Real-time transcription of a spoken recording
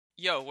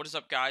Yo, what is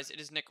up, guys? It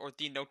is Nick, or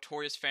the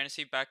Notorious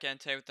Fantasy, back in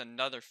today with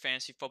another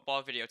fantasy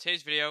football video.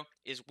 Today's video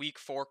is Week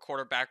 4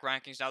 quarterback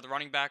rankings. Now, the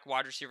running back,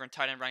 wide receiver, and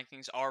tight end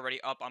rankings are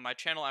already up on my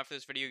channel. After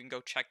this video, you can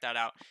go check that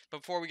out. But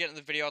before we get into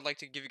the video, I'd like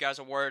to give you guys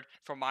a word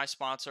from my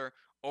sponsor,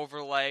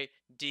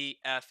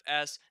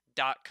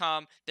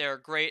 OverlayDFS.com. They're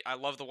great. I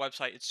love the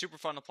website. It's super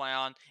fun to play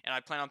on, and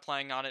I plan on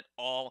playing on it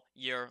all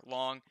year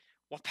long.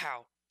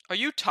 Wapow! Are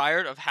you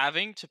tired of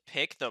having to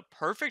pick the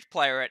perfect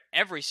player at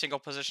every single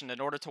position in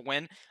order to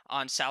win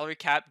on salary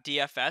cap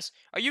DFS?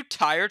 Are you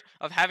tired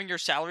of having your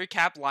salary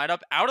cap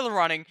lineup out of the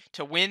running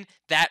to win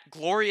that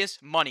glorious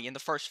money in the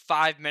first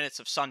 5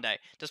 minutes of Sunday?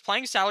 Does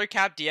playing salary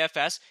cap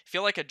DFS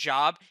feel like a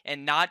job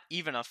and not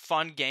even a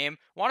fun game?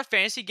 Want a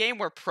fantasy game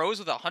where pros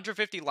with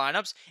 150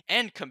 lineups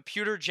and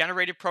computer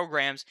generated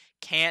programs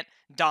can't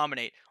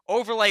dominate?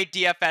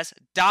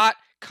 OverlayDFS.com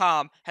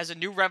has a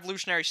new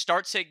revolutionary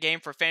start-sit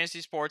game for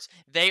fantasy sports.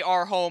 They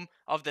are home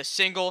of the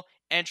single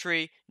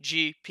entry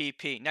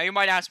GPP. Now you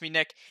might ask me,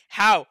 Nick,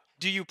 how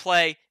do you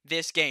play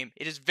this game?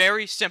 It is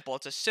very simple.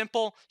 It's a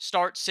simple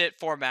start-sit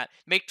format.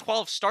 Make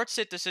 12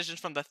 start-sit decisions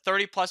from the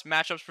 30-plus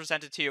matchups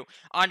presented to you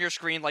on your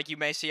screen, like you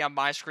may see on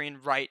my screen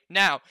right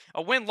now.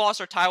 A win,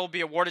 loss, or tie will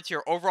be awarded to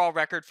your overall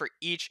record for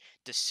each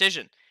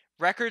decision.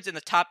 Records in the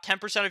top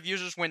 10% of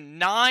users win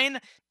 9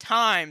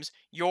 times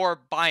your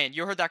buy-in.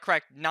 You heard that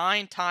correct.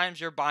 9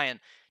 times your buy-in.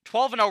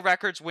 12-0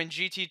 records win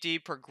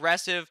GTD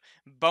progressive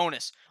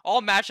bonus.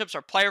 All matchups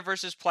are player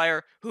versus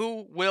player.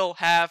 Who will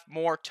have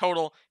more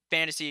total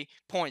fantasy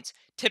points?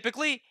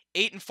 Typically,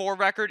 8-4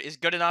 record is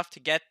good enough to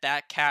get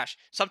that cash.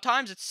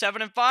 Sometimes it's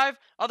 7-5.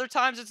 Other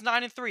times it's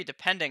 9-3,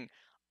 depending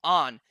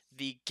on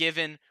the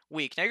given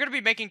week. Now, you're going to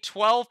be making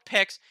 12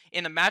 picks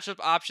in the matchup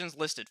options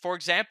listed. For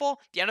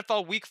example, the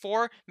NFL Week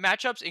 4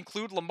 matchups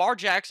include Lamar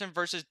Jackson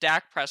versus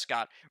Dak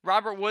Prescott,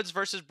 Robert Woods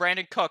versus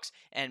Brandon Cooks,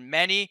 and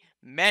many,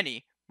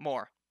 many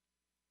more.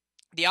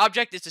 The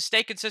object is to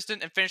stay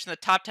consistent and finish in the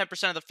top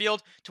 10% of the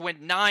field to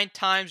win 9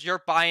 times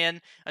your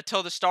buy-in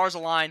until the stars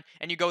align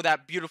and you go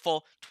that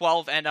beautiful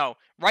 12-0.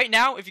 Right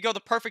now, if you go the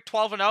perfect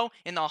 12-0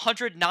 in the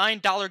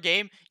 $109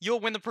 game, you'll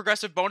win the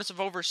progressive bonus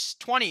of over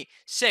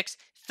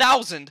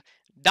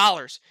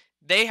 $26,000.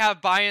 They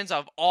have buy-ins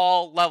of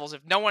all levels.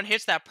 If no one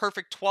hits that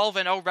perfect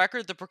 12-0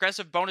 record, the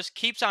progressive bonus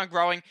keeps on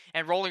growing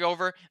and rolling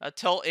over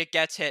until it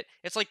gets hit.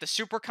 It's like the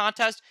super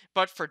contest,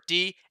 but for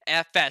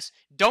DFS.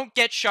 Don't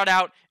get shut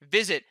out.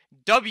 Visit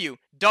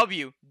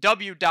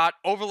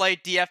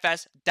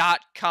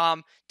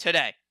www.overlaydfs.com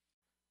today.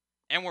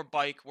 And we're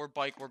bike.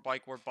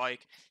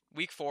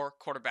 Week 4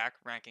 quarterback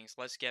rankings.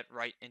 Let's get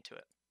right into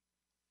it.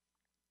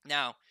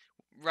 Now,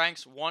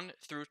 ranks 1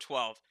 through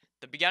 12.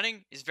 The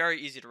beginning is very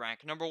easy to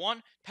rank. Number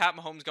 1, Pat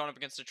Mahomes going up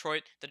against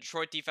Detroit. The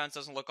Detroit defense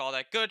doesn't look all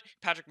that good.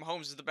 Patrick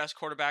Mahomes is the best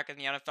quarterback in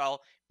the NFL.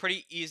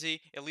 Pretty easy,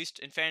 at least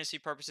in fantasy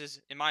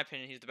purposes. In my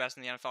opinion, he's the best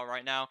in the NFL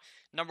right now.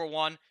 Number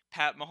 1,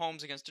 Pat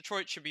Mahomes against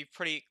Detroit should be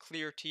pretty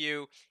clear to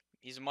you.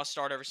 He's a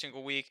must-start every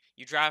single week.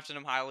 You drafted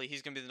him highly.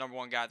 He's going to be the number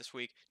 1 guy this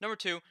week. Number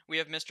 2, we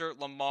have Mr.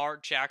 Lamar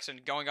Jackson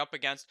going up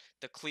against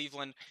the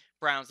Cleveland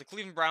Browns. The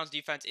Cleveland Browns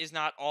defense is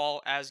not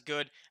all as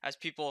good as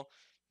people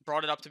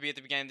brought it up to be at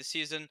the beginning of the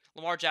season.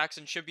 Lamar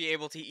Jackson should be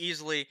able to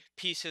easily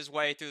piece his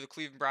way through the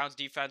Cleveland Browns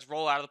defense,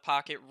 roll out of the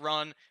pocket,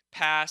 run,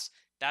 pass.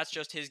 That's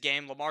just his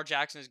game. Lamar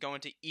Jackson is going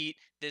to eat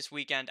this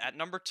weekend. At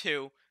number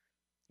 2,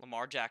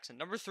 Lamar Jackson.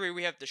 Number 3,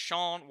 we have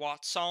Deshaun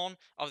Watson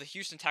of the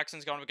Houston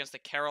Texans going up against the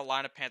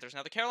Carolina Panthers.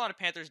 Now, the Carolina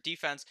Panthers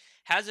defense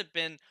hasn't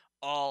been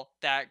all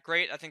that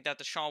great. I think that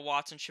Deshaun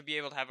Watson should be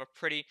able to have a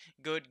pretty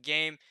good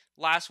game.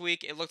 Last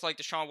week, it looked like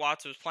Deshaun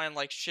Watson was playing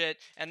like shit,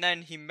 and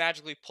then he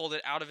magically pulled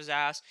it out of his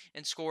ass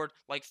and scored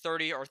like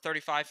 30 or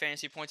 35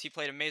 fantasy points. He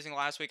played amazing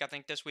last week. I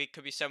think this week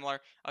could be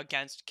similar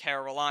against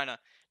Carolina.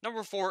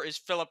 Number 4 is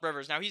Phillip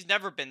Rivers. Now, he's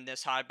never been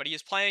this high, but he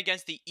is playing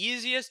against the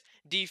easiest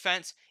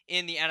defense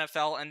in the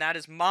NFL, and that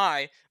is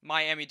my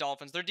Miami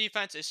Dolphins. Their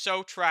defense is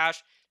so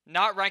trash.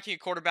 Not ranking a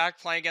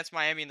quarterback playing against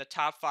Miami in the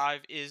top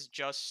 5 is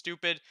just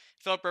stupid.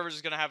 Phillip Rivers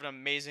is going to have an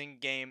amazing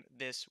game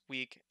this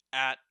week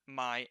at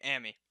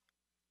Miami.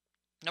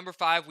 Number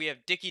 5, we have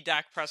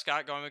Dak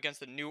Prescott going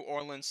against the New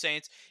Orleans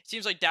Saints. It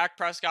seems like Dak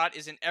Prescott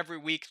is an every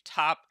week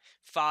top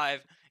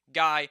 5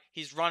 guy.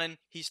 He's running,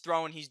 he's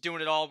throwing, he's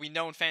doing it all. We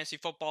know in fantasy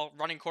football,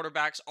 running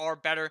quarterbacks are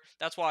better.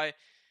 That's why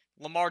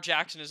Lamar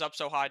Jackson is up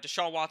so high.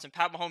 Deshaun Watson,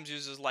 Pat Mahomes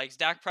uses his legs.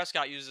 Dak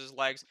Prescott uses his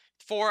legs.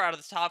 4 out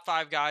of the top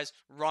 5 guys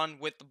run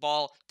with the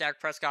ball. Dak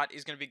Prescott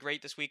is going to be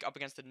great this week up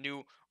against the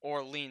New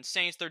Orleans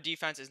Saints. Their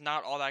defense is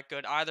not all that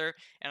good either,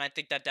 and I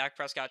think that Dak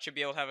Prescott should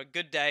be able to have a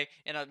good day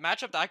in a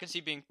matchup that I can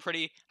see being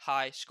pretty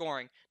high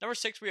scoring. Number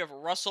 6, we have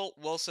Russell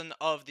Wilson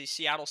of the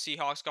Seattle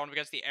Seahawks going up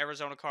against the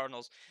Arizona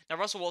Cardinals. Now,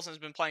 Russell Wilson has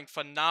been playing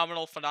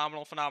phenomenal.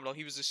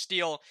 He was a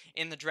steal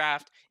in the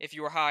draft if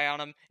you were high on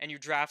him and you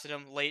drafted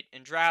him late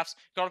in drafts.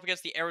 Going up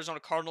against the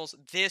Arizona Cardinals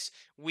this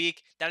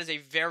week, that is a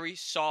very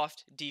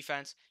soft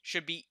defense.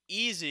 Should be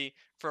easy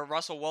for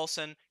Russell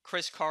Wilson,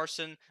 Chris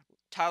Carson,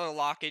 Tyler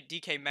Lockett,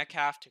 DK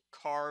Metcalf to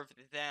carve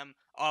them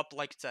up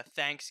like it's a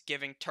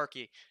Thanksgiving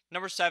turkey.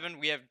 Number 7,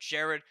 we have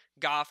Jared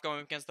Goff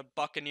going against the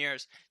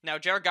Buccaneers. Now,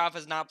 Jared Goff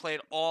has not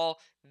played all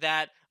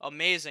that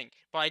amazing,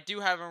 but I do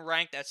have him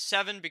ranked at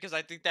 7 because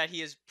I think that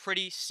he is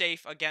pretty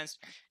safe against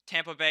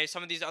Tampa Bay.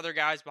 Some of these other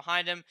guys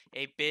behind him,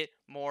 a bit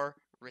more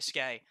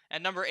risque.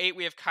 At number 8,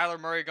 we have Kyler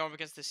Murray going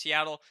against the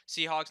Seattle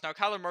Seahawks. Now,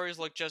 Kyler Murray's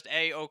looked just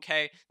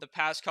A-okay the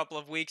past couple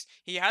of weeks.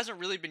 He hasn't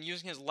really been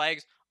using his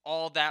legs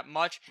all that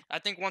much. I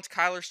think once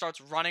Kyler starts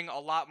running a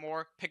lot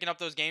more, picking up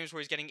those games where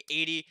he's getting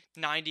 80,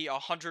 90,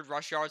 100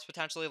 rush yards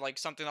potentially, like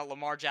something that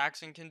Lamar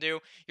Jackson can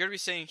do, you're going to be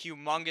seeing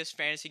humongous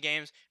fantasy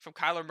games from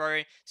Kyler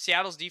Murray.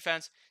 Seattle's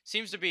defense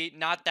seems to be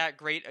not that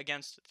great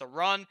against the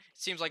run. It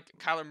seems like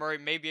Kyler Murray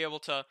may be able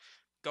to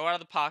go out of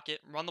the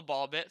pocket, run the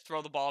ball a bit,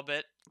 throw the ball a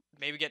bit,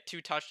 maybe get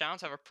 2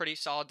 touchdowns, have a pretty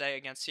solid day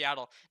against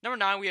Seattle. Number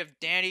 9, we have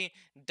Danny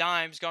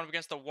Dimes going up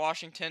against the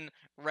Washington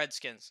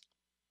Redskins.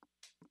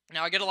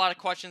 Now, I get a lot of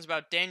questions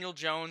about Daniel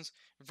Jones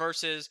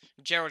versus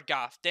Jared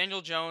Goff, Daniel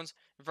Jones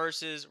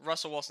versus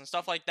Russell Wilson,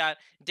 stuff like that.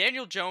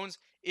 Daniel Jones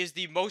is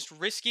the most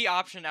risky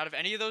option out of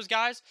any of those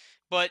guys,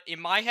 but in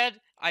my head,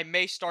 I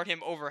may start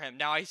him over him.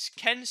 Now, I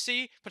can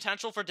see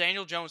potential for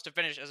Daniel Jones to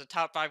finish as a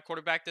top 5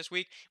 quarterback this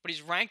week, but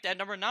he's ranked at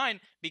number 9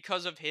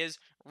 because of his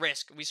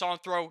risk. We saw him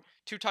throw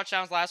 2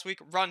 touchdowns last week,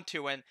 run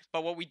 2 in,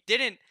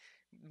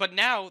 but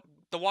now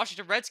the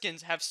Washington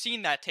Redskins have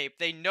seen that tape.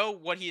 They know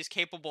what he is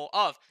capable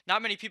of.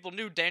 Not many people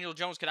knew Daniel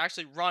Jones could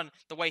actually run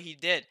the way he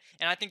did.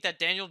 And I think that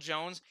Daniel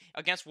Jones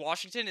against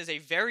Washington is a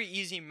very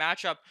easy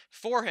matchup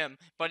for him.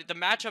 But the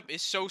matchup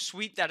is so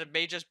sweet that it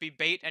may just be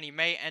bait and he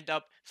may end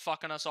up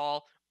fucking us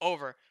all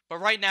over.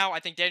 But right now, I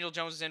think Daniel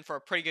Jones is in for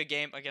a pretty good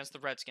game against the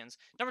Redskins.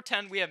 Number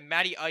 10, we have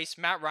Matty Ice,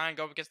 Matt Ryan,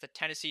 go up against the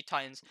Tennessee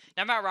Titans.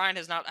 Now, Matt Ryan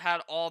has not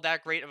had all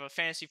that great of a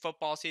fantasy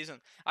football season.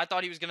 I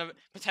thought he was going to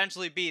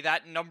potentially be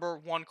that number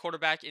 1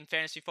 quarterback in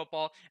fantasy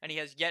football, and he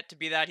has yet to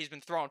be that. He's been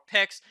throwing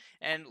picks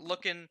and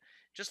looking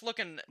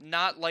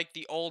not like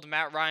the old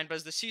Matt Ryan, but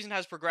as the season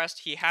has progressed,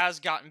 he has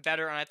gotten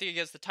better, and I think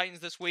against the Titans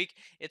this week,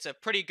 it's a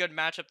pretty good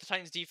matchup. The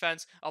Titans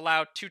defense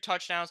allowed 2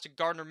 touchdowns to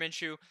Gardner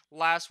Minshew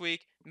last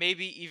week,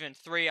 maybe even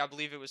 3. I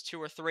believe it was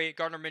 2 or 3.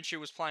 Gardner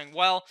Minshew was playing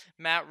well.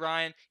 Matt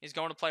Ryan is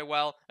going to play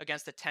well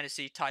against the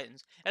Tennessee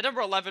Titans. At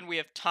number 11, we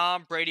have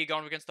Tom Brady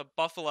going against the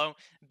Buffalo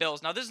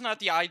Bills. Now, this is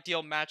not the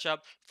ideal matchup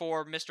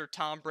for Mr.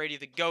 Tom Brady,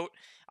 the GOAT.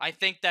 I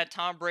think that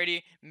Tom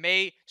Brady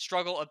may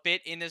struggle a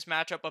bit in this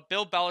matchup, but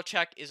Bill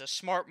Belichick is a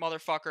smart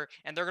motherfucker,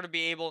 and they're going to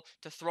be able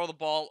to throw the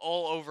ball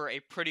all over a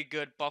pretty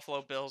good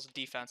Buffalo Bills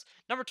defense.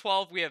 Number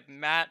 12, we have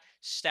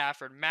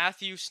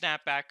Matthew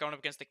Snapback going up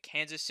against the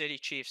Kansas City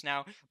Chiefs.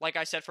 Now, like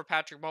I said for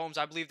Patrick Mahomes,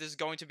 I believe this is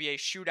going to be a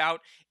shootout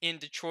in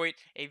Detroit,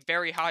 a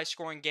very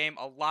high-scoring game,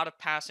 a lot of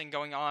passing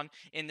going on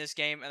in this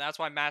game, and that's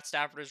why Matt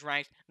Stafford is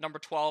ranked number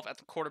 12 at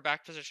the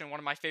quarterback position, one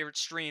of my favorite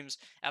streams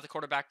at the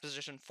quarterback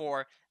position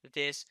for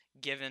this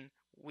given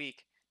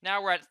week.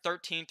 Now we're at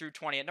 13 through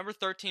 20. At number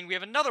 13, we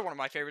have another one of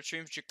my favorite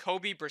streams,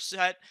 Jacoby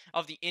Brissett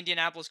of the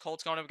Indianapolis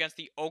Colts going up against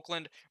the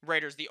Oakland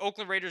Raiders. The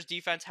Oakland Raiders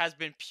defense has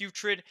been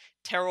putrid,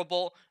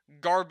 terrible,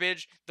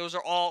 garbage. Those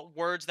are all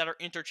words that are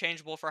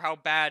interchangeable for how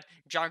bad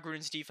John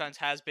Gruden's defense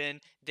has been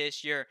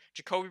this year.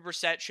 Jacoby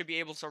Brissett should be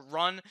able to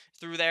run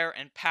through there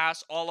and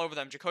pass all over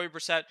them. Jacoby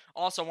Brissett,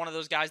 also one of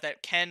those guys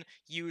that can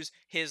use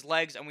his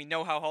legs, and we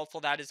know how helpful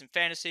that is in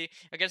fantasy.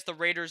 Against the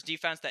Raiders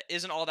defense that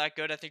isn't all that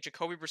good, I think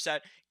Jacoby Brissett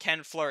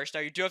can flourish.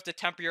 Now, you do have to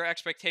temper your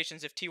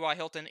expectations if T.Y.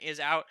 Hilton is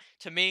out.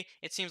 To me,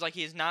 it seems like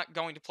he is not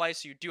going to play,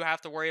 so you do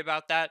have to worry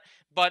about that.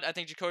 But I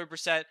think Jacoby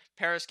Brissett,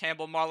 Paris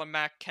Campbell, Marlon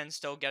Mack can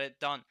still get it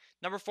done.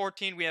 Number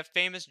 14, we have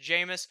famous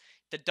Jameis,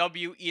 the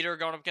W Eater,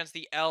 going up against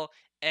the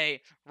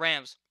L.A.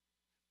 Rams.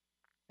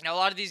 Now, a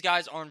lot of these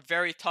guys are in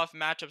very tough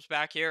matchups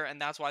back here,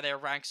 and that's why they are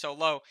ranked so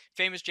low.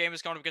 Famous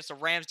Jameis going up against the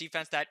Rams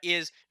defense that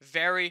is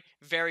very,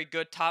 very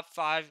good, top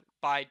 5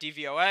 by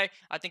DVOA.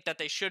 I think that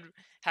they should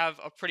have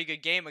a pretty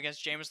good game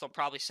against Jameis. They'll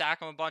probably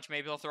sack him a bunch.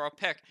 Maybe they'll throw a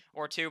pick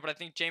or 2. But I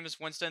think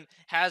Jameis Winston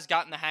has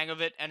gotten the hang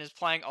of it and is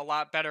playing a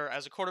lot better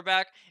as a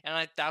quarterback.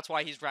 And that's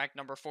why he's ranked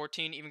number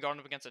 14, even going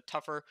up against a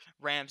tougher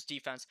Rams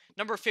defense.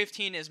 Number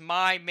 15 is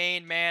my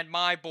main man,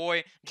 my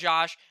boy,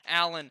 Josh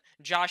Allen.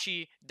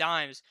 Joshy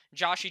Dimes.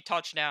 Joshy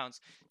touchdowns.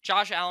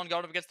 Josh Allen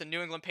going up against the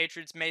New England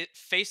Patriots,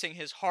 facing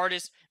his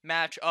hardest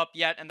match up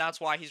yet, and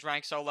that's why he's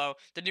ranked so low.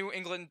 The New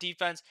England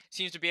defense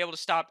seems to be able to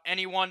stop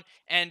anyone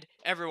and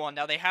everyone.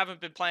 Now, they haven't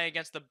been playing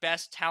against the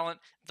best talent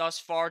thus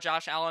far.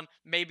 Josh Allen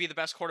may be the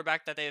best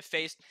quarterback that they have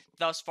faced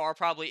thus far,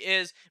 probably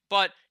is,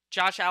 but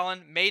Josh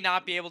Allen may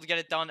not be able to get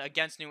it done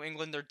against New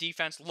England. Their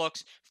defense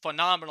looks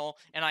phenomenal,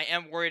 and I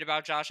am worried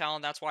about Josh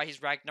Allen. That's why he's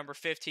ranked number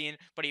 15,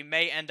 but he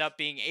may end up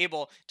being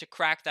able to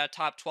crack that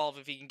top 12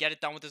 if he can get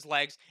it done with his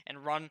legs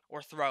and run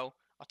or throw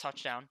a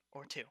touchdown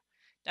or 2.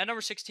 At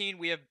number 16,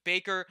 we have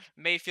Baker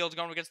Mayfield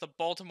going against the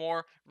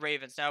Baltimore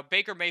Ravens. Now,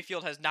 Baker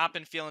Mayfield has not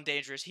been feeling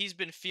dangerous. He's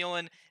been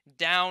feeling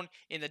down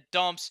in the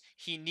dumps.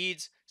 He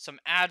needs some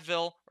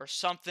Advil or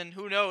something.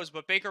 Who knows?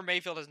 But Baker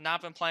Mayfield has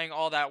not been playing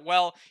all that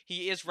well.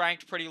 He is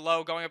ranked pretty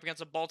low going up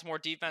against a Baltimore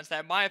defense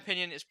that, in my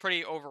opinion, is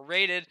pretty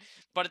overrated.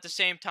 But at the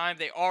same time,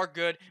 they are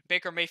good.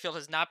 Baker Mayfield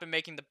has not been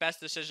making the best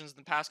decisions in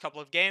the past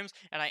couple of games,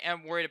 and I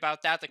am worried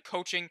about that. The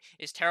coaching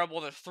is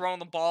terrible. They're throwing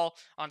the ball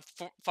on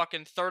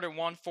fucking 3rd and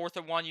 1, 4th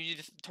and 1. You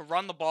need to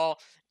run the ball.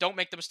 Don't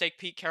make the mistake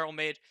Pete Carroll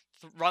made.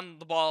 Run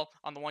the ball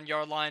on the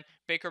 1-yard line.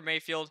 Baker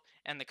Mayfield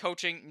and the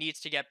coaching needs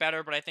to get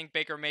better, but I think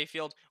Baker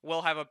Mayfield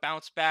will have a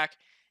bounce back.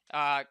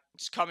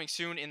 It's coming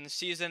soon in the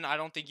season. I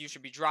don't think you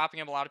should be dropping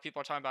him. A lot of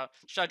people are talking about,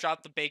 should I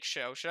drop the Bake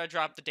Show? Should I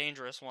drop the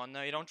dangerous one?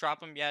 No, you don't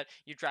drop him yet.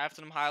 You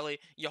drafted him highly.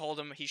 You hold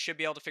him. He should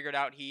be able to figure it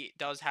out. He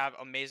does have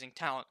amazing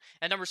talent.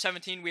 At number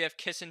 17, we have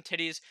Kissin'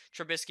 Titties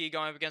Trubisky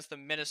going up against the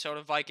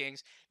Minnesota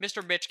Vikings.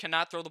 Mr. Mitch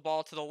cannot throw the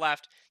ball to the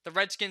left. The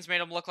Redskins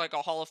made him look like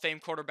a Hall of Fame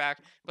quarterback,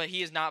 but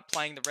he is not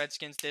playing the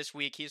Redskins this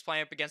week. He's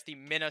playing up against the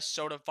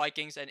Minnesota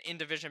Vikings, an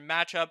in-division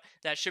matchup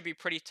that should be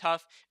pretty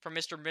tough for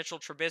Mr. Mitchell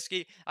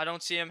Trubisky. I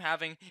don't see him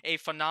having a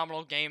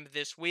phenomenal game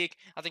this week.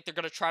 I think they're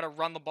going to try to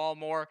run the ball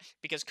more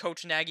because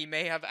Coach Nagy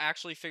may have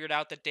actually figured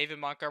out that David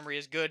Montgomery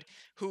is good.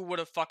 Who would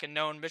have fucking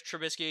known? Mitch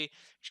Trubisky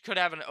could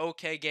have an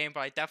okay game,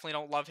 but I definitely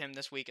don't love him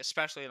this week,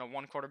 especially in a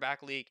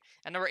one-quarterback league.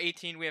 At number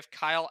 18, we have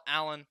Kyle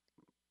Allen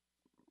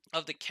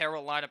of the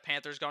Carolina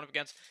Panthers going up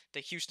against the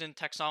Houston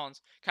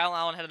Texans. Kyle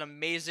Allen had an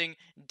amazing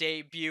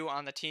debut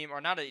on the team, or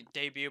not a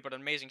debut, but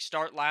an amazing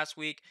start last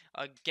week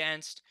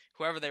against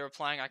whoever they were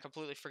playing. I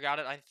completely forgot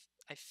it. I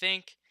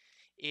think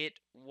it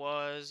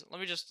was, let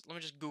me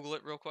just Google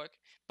it real quick.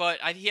 But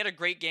he had a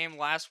great game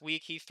last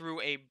week. He threw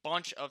a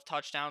bunch of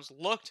touchdowns.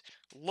 Looked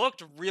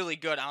really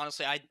good,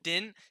 honestly. I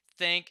didn't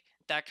think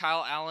that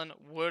Kyle Allen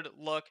would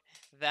look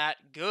that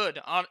good.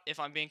 If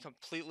I'm being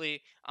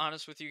completely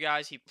honest with you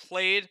guys, he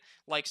played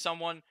like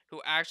someone who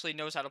actually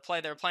knows how to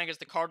play. They were playing against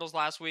the Cardinals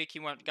last week.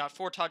 He got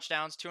 4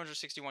 touchdowns,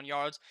 261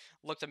 yards.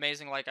 Looked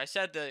amazing. Like I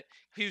said, the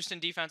Houston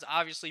defense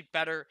obviously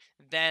better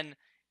than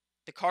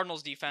the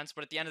Cardinals defense,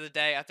 but at the end of the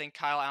day, I think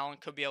Kyle Allen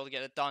could be able to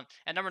get it done.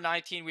 At number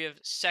 19, we have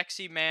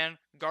sexy man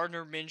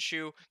Gardner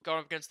Minshew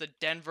going up against the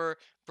Denver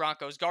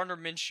Broncos. Gardner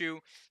Minshew,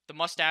 the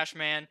mustache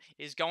man,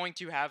 is going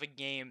to have a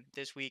game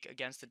this week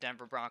against the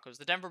Denver Broncos.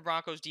 The Denver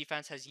Broncos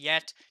defense has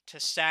yet to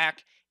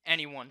sack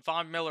anyone.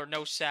 Von Miller,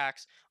 no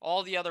sacks.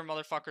 All the other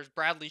motherfuckers,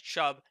 Bradley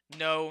Chubb,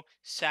 no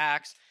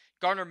sacks.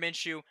 Gardner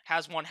Minshew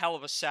has one hell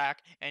of a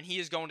sack, and he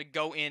is going to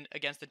go in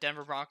against the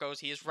Denver Broncos.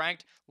 He is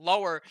ranked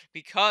lower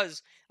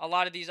because a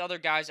lot of these other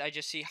guys I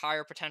just see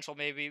higher potential.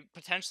 Maybe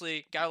potentially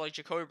a guy like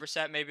Jacoby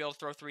Brissett may be able to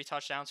throw 3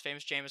 touchdowns.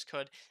 Famous Jameis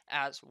could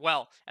as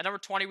well. At number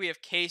 20, we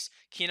have Case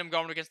Keenum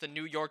going against the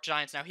New York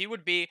Giants. Now, he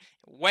would be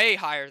way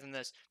higher than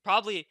this.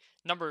 Probably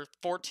number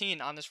 14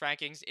 on this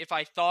rankings if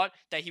I thought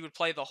that he would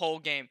play the whole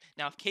game.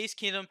 Now, if Case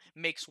Keenum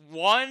makes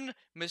one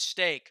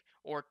mistake,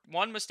 or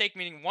one mistake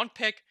meaning 1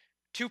 pick,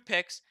 2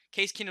 picks,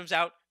 Case Keenum's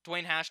out,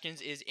 Dwayne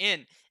Haskins is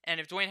in. And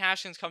if Dwayne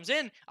Haskins comes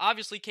in,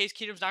 obviously Case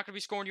Keenum's not going to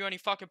be scoring you any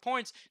fucking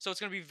points, so it's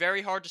going to be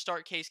very hard to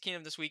start Case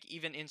Keenum this week,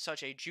 even in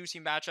such a juicy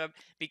matchup,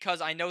 because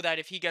I know that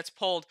if he gets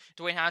pulled,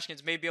 Dwayne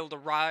Haskins may be able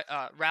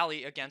to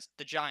rally against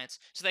the Giants.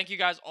 So thank you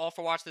guys all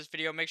for watching this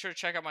video. Make sure to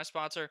check out my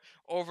sponsor,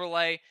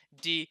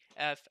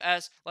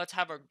 OverlayDFS. Let's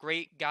have a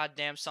great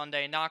goddamn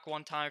Sunday. Knock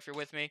one time if you're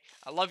with me.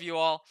 I love you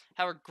all.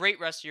 Have a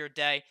great rest of your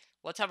day.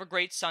 Let's have a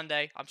great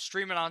Sunday. I'm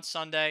streaming on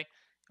Sunday.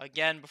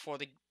 Again, before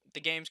the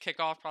games kick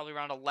off, probably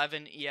around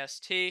 11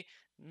 EST.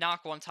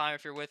 Knock one time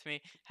if you're with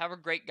me. Have a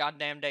great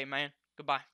goddamn day, man. Goodbye.